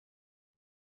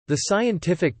The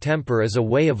scientific temper is a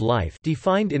way of life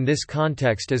defined in this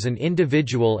context as an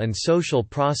individual and social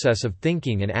process of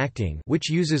thinking and acting which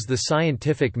uses the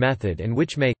scientific method and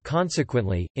which may,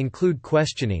 consequently, include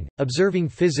questioning, observing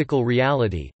physical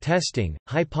reality, testing,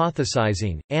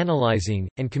 hypothesizing, analyzing,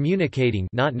 and communicating,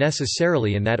 not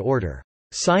necessarily in that order.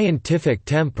 Scientific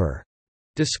temper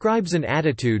describes an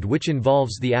attitude which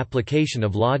involves the application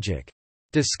of logic.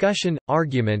 Discussion,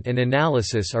 argument and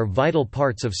analysis are vital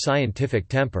parts of scientific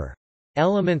temper.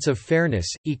 Elements of fairness,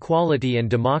 equality and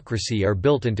democracy are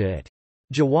built into it.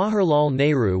 Jawaharlal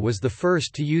Nehru was the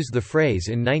first to use the phrase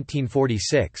in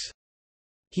 1946.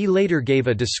 He later gave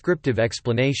a descriptive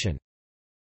explanation.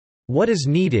 What is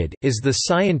needed is the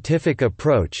scientific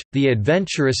approach, the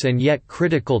adventurous and yet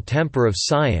critical temper of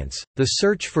science, the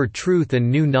search for truth and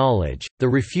new knowledge, the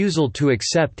refusal to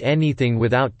accept anything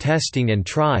without testing and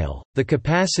trial, the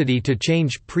capacity to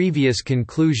change previous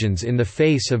conclusions in the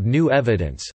face of new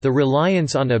evidence, the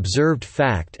reliance on observed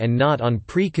fact and not on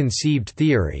preconceived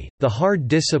theory, the hard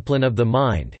discipline of the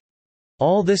mind.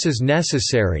 All this is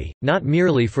necessary, not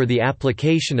merely for the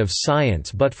application of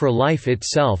science but for life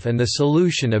itself and the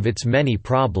solution of its many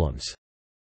problems.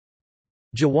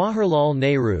 Jawaharlal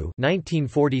Nehru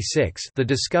 1946, The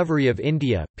Discovery of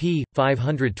India, p.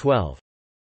 512.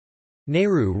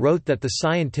 Nehru wrote that the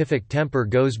scientific temper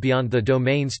goes beyond the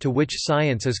domains to which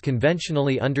science is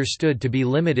conventionally understood to be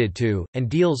limited to, and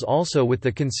deals also with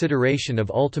the consideration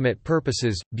of ultimate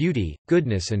purposes, beauty,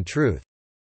 goodness and truth.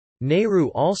 Nehru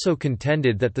also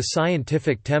contended that the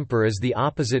scientific temper is the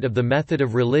opposite of the method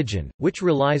of religion, which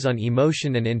relies on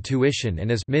emotion and intuition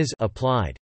and is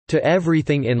applied to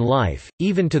everything in life,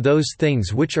 even to those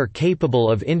things which are capable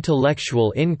of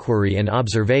intellectual inquiry and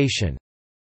observation.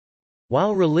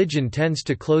 While religion tends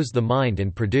to close the mind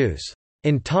and produce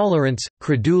intolerance,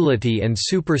 credulity and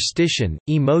superstition,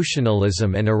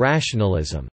 emotionalism and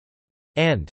irrationalism,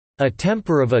 and a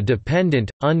temper of a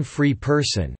dependent, unfree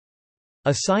person.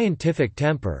 A scientific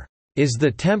temper is the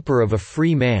temper of a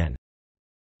free man.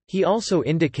 He also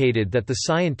indicated that the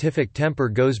scientific temper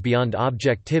goes beyond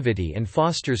objectivity and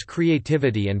fosters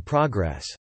creativity and progress.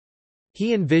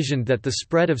 He envisioned that the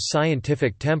spread of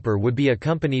scientific temper would be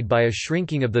accompanied by a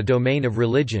shrinking of the domain of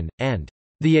religion, and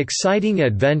the exciting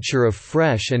adventure of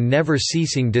fresh and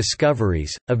never-ceasing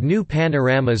discoveries, of new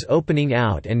panoramas opening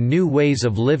out and new ways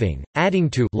of living, adding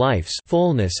to life's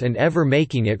fullness and ever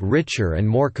making it richer and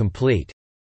more complete.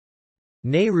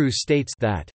 Nehru states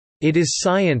that, "It is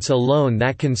science alone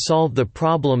that can solve the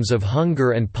problems of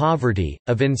hunger and poverty,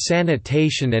 of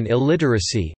insanitation and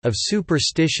illiteracy, of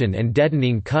superstition and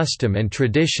deadening custom and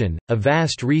tradition, of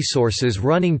vast resources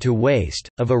running to waste,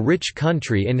 of a rich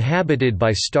country inhabited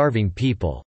by starving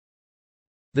people."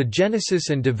 The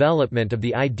genesis and development of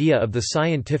the idea of the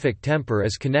scientific temper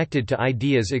is connected to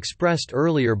ideas expressed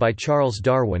earlier by Charles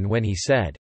Darwin when he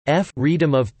said,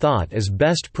 "Freedom of thought is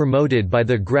best promoted by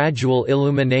the gradual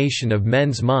illumination of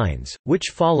men's minds, which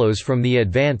follows from the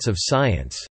advance of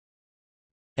science,"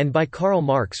 and by Karl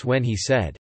Marx when he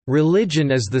said,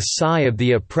 "Religion is the sigh of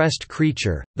the oppressed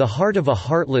creature, the heart of a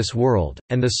heartless world,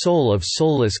 and the soul of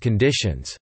soulless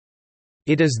conditions.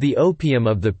 It is the opium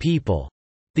of the people.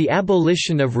 The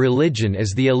abolition of religion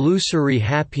is the illusory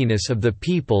happiness of the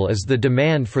people is the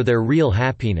demand for their real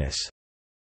happiness.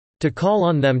 To call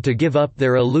on them to give up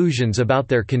their illusions about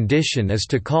their condition is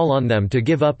to call on them to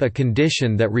give up a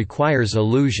condition that requires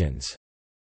illusions."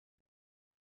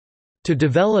 To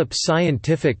develop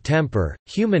scientific temper,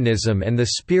 humanism and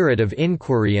the spirit of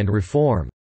inquiry and reform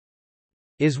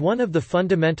is one of the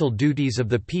fundamental duties of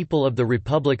the people of the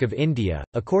Republic of India.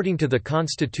 According to the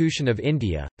Constitution of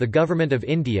India, the Government of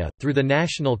India, through the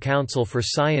National Council for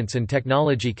Science and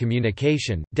Technology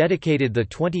Communication, dedicated the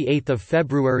 28th of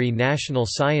February National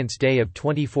Science Day of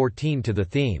 2014 to the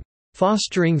theme,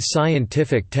 "Fostering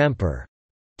Scientific Temper,"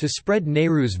 to spread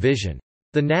Nehru's vision.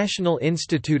 The National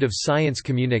Institute of Science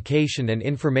Communication and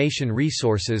Information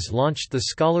Resources launched the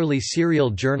scholarly serial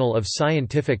Journal of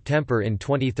Scientific Temper in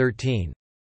 2013.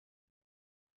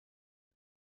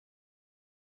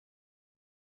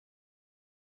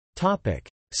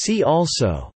 See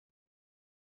also: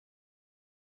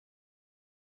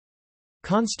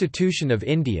 Constitution of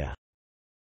India.